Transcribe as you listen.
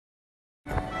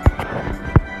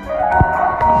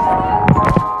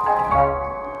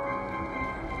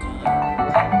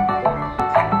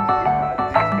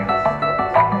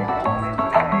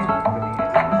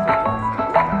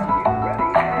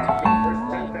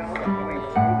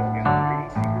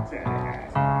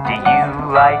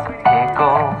like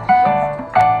pickles?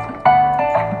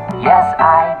 Yes,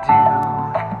 I do.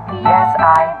 Yes,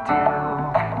 I do.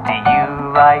 Do you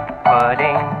like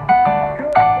pudding?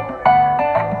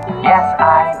 Yes,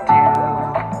 I do.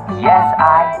 Yes,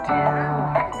 I do.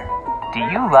 Do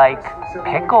you like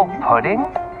pickle pudding?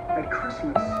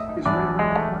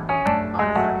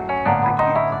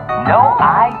 No,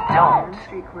 I don't.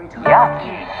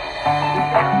 Yucky.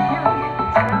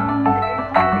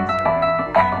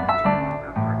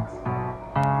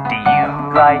 Do you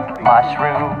like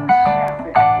mushrooms?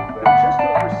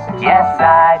 Yes,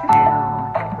 I do.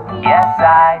 Yes,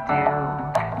 I do.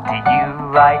 Do you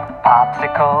like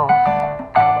popsicles?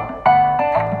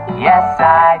 Yes,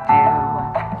 I do.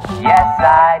 Yes,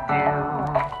 I do.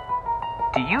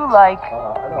 Do you like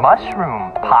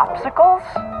mushroom popsicles?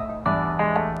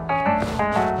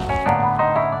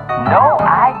 No,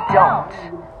 I don't.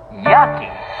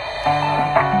 Yucky.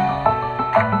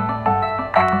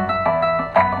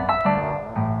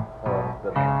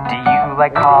 Do you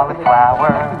like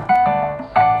cauliflower?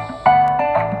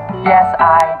 Yes,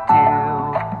 I do.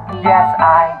 Yes,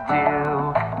 I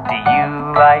do. Do you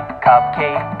like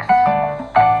cupcakes?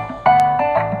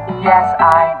 Yes,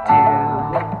 I do.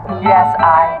 Yes,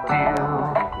 I do.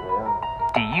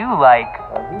 Do you like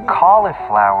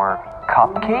cauliflower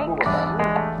cupcakes?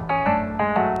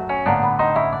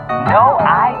 No,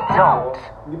 I don't.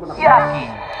 Yucky.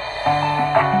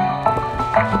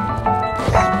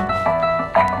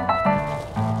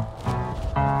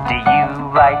 Do you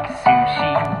like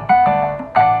sushi?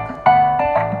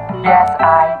 Yes,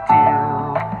 I do.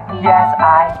 Yes,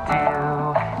 I do.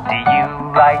 Do you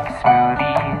like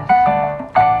smoothies?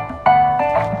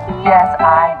 Yes,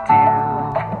 I do.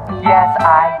 Yes,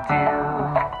 I do.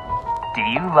 Do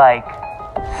you like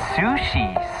sushi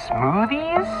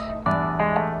smoothies?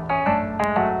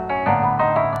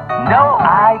 No,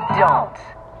 I don't.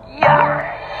 Yuck!